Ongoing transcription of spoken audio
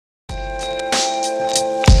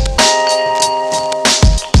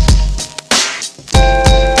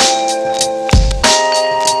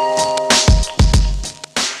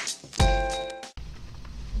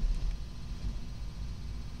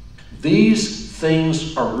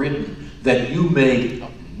things are written that you may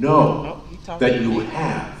know that you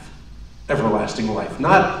have everlasting life.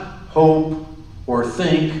 Not hope or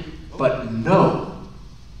think, but know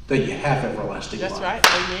that you have everlasting life. That's right.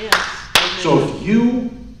 Amen. Amen. So if you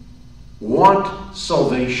want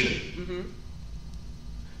salvation,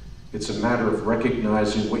 it's a matter of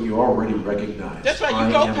recognizing what you already recognize. That's right. I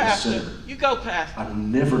You go, am Pastor. a sinner. You go, Pastor.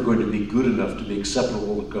 I'm never going to be good enough to be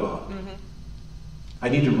acceptable to God. I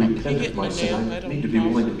need to repent of my sin. I need to be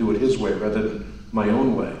willing to do it His way rather than my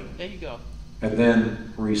own way. There you go. And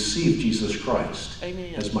then receive Jesus Christ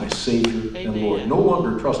as my Savior and Lord. No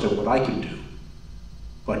longer trust in what I can do,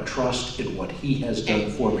 but trust in what He has done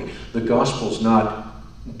for me. The gospel's not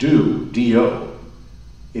do, D-O.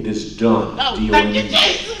 It is done, D-O-N-E,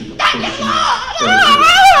 through the person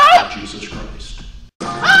and of Jesus Christ.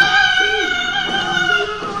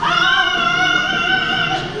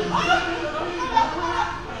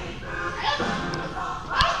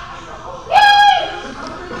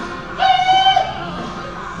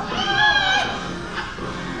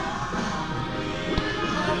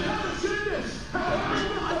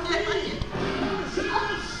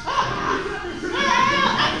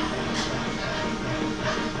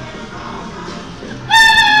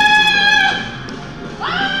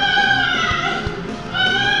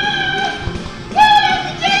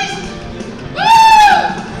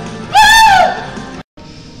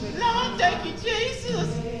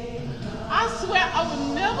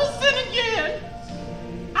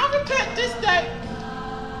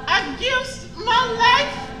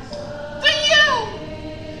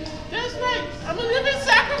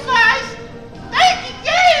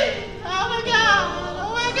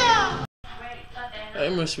 Hey,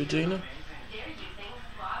 Miss Regina.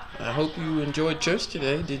 I hope you enjoyed church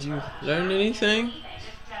today. Did you learn anything?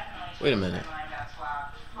 Wait a minute.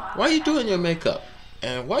 Why are you doing your makeup?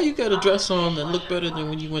 And why you got a dress on that look better than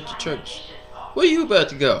when you went to church? Where you about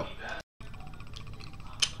to go?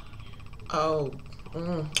 Oh,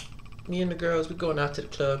 me and the girls, we going out to the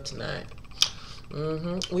club tonight.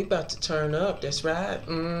 We about to turn up, that's right.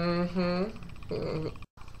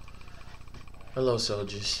 Hello,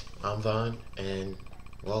 soldiers. I'm Vaughn, and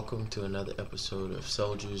welcome to another episode of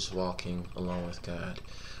Soldiers Walking Along with God,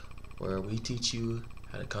 where we teach you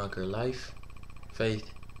how to conquer life, faith,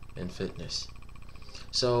 and fitness.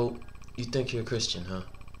 So, you think you're a Christian, huh?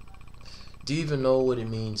 Do you even know what it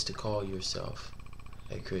means to call yourself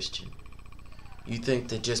a Christian? You think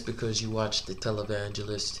that just because you watch the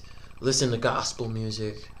televangelist, listen to gospel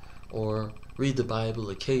music, or read the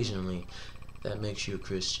Bible occasionally, that makes you a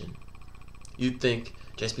Christian. You think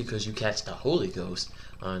just because you catch the Holy Ghost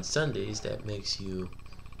on Sundays, that makes you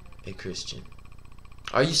a Christian.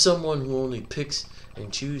 Are you someone who only picks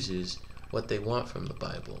and chooses what they want from the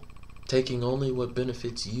Bible, taking only what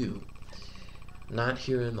benefits you, not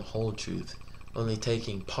hearing the whole truth, only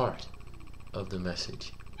taking part of the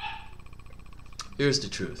message? Here's the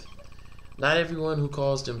truth. Not everyone who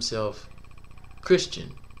calls themselves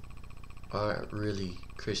Christian are really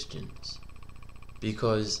Christians,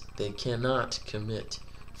 because they cannot commit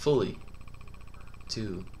fully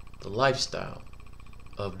to the lifestyle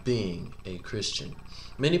of being a Christian.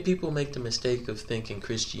 Many people make the mistake of thinking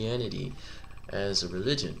Christianity as a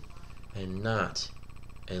religion and not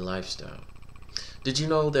a lifestyle. Did you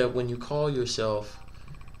know that when you call yourself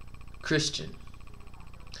Christian,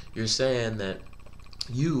 you're saying that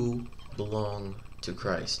you belong to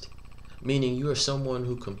Christ, meaning you are someone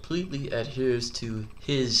who completely adheres to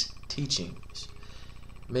His teachings,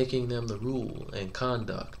 making them the rule and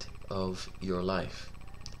conduct of your life.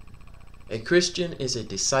 A Christian is a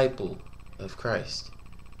disciple of Christ,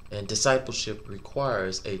 and discipleship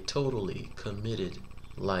requires a totally committed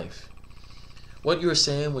life. What you're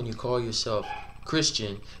saying when you call yourself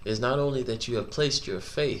Christian is not only that you have placed your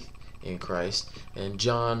faith in Christ and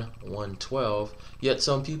John 1:12, yet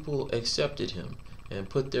some people accepted Him and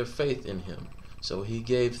put their faith in Him, so He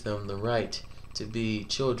gave them the right to be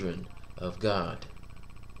children of God.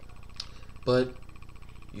 But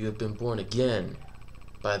you have been born again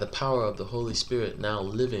by the power of the Holy Spirit now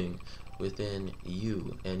living within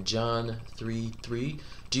you. And John 3:3,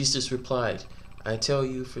 Jesus replied, I tell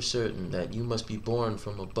you for certain that you must be born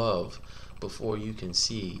from above before you can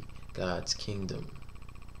see God's kingdom.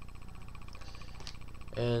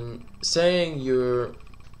 And saying you're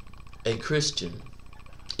a Christian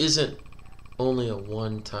isn't only a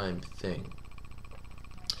one-time thing.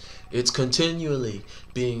 It's continually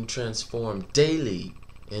being transformed daily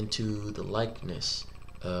into the likeness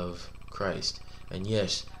of Christ. And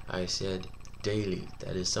yes, I said daily.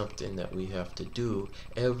 That is something that we have to do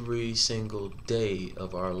every single day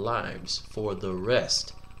of our lives for the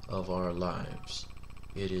rest of our lives.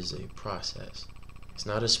 It is a process. It's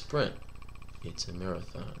not a sprint, it's a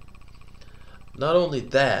marathon. Not only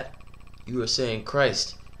that, you are saying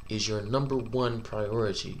Christ is your number one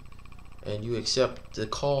priority, and you accept the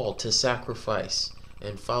call to sacrifice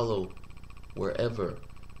and follow wherever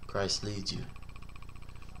Christ leads you.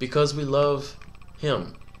 Because we love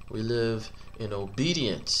Him, we live in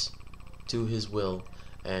obedience to His will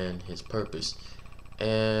and His purpose.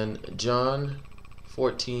 And John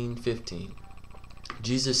 14:15,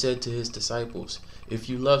 Jesus said to His disciples, "If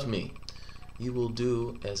you love me, you will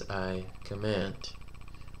do as I command."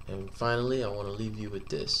 And finally, I want to leave you with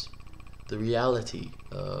this. The reality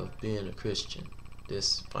of being a Christian.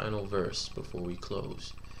 This final verse before we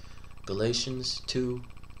close. Galatians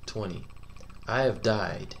 2:20. I have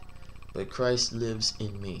died, but Christ lives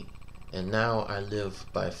in me, and now I live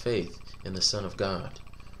by faith in the Son of God,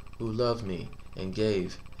 who loved me and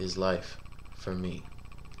gave His life for me.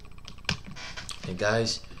 And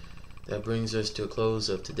guys, that brings us to a close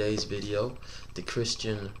of today's video, The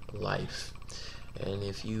Christian Life. And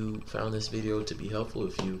if you found this video to be helpful,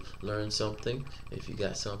 if you learned something, if you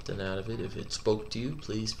got something out of it, if it spoke to you,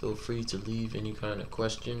 please feel free to leave any kind of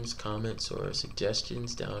questions, comments, or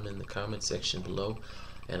suggestions down in the comment section below.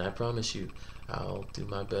 And I promise you, I'll do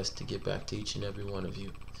my best to get back to each and every one of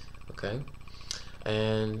you. Okay?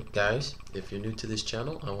 And guys, if you're new to this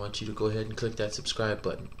channel, I want you to go ahead and click that subscribe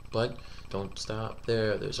button. But don't stop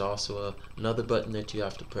there. There's also another button that you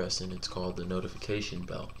have to press, and it's called the notification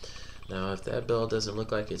bell. Now, if that bell doesn't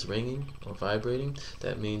look like it's ringing or vibrating,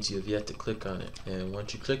 that means you have yet to click on it. And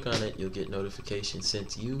once you click on it, you'll get notifications sent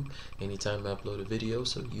to you anytime I upload a video,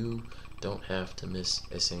 so you don't have to miss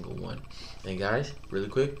a single one. And guys, really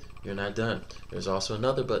quick, you're not done. There's also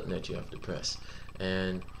another button that you have to press,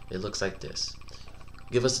 and it looks like this.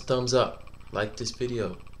 Give us a thumbs up, like this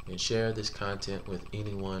video, and share this content with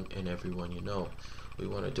anyone and everyone you know. We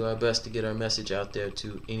want to do our best to get our message out there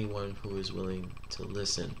to anyone who is willing to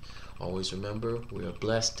listen. Always remember, we are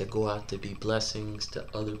blessed to go out to be blessings to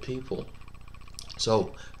other people.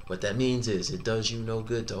 So, what that means is, it does you no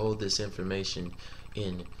good to hold this information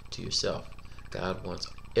in to yourself. God wants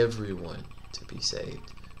everyone to be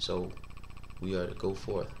saved. So, we are to go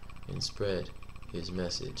forth and spread His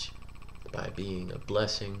message by being a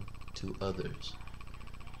blessing to others.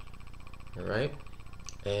 Alright?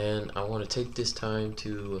 And I want to take this time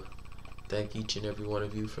to thank each and every one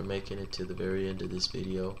of you for making it to the very end of this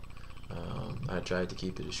video. I tried to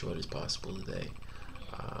keep it as short as possible today.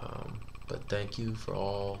 But thank you for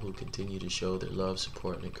all who continue to show their love,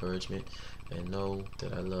 support, and encouragement. And know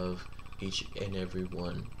that I love each and every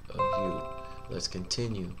one of you. Let's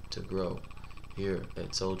continue to grow here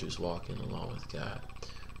at Soldiers Walking Along with God.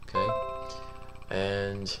 Okay?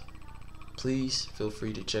 And please feel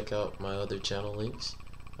free to check out my other channel links.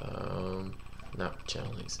 Not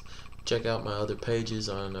channel links. Check out my other pages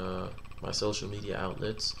on my social media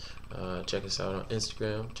outlets. Check us out on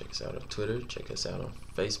Instagram. Check us out on Twitter. Check us out on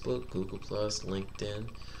Facebook, Google+, LinkedIn.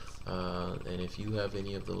 And if you have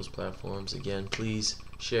any of those platforms, again, please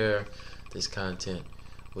share this content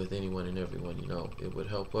with anyone and everyone you know. It would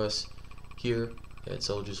help us here at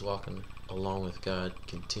Soldiers Walking Along with God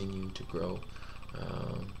continue to grow.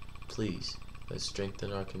 Please, let's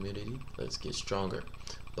strengthen our community. Let's get stronger.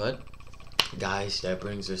 But guys, that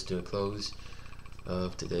brings us to a close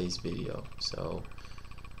of today's video. So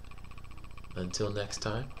until next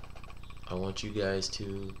time, I want you guys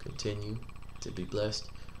to continue to be blessed,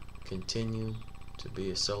 continue to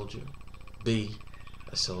be a soldier, be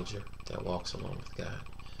a soldier that walks along with God.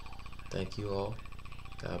 Thank you all.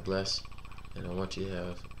 God bless, and I want you to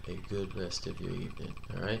have a good rest of your evening.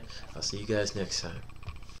 Alright? I'll see you guys next time.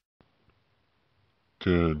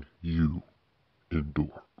 Can you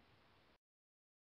endure?